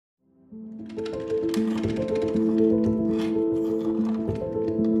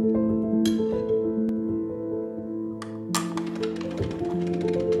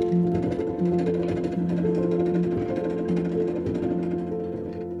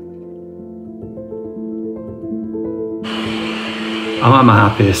I'm at my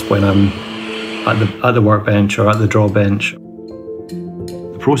happiest when I'm at the workbench or at the draw bench.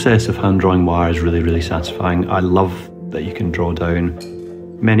 The process of hand drawing wire is really, really satisfying. I love that you can draw down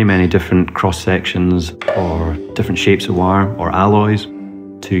many, many different cross sections or different shapes of wire or alloys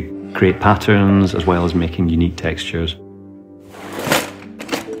to create patterns as well as making unique textures.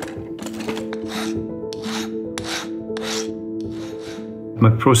 My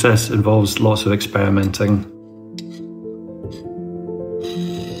process involves lots of experimenting.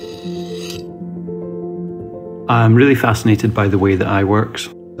 I'm really fascinated by the way that eye works,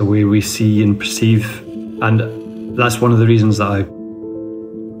 the way we see and perceive, and that's one of the reasons that I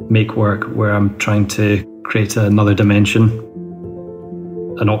make work where I'm trying to create another dimension,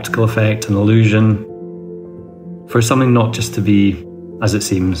 an optical effect, an illusion, for something not just to be as it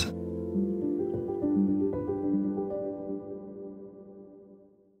seems.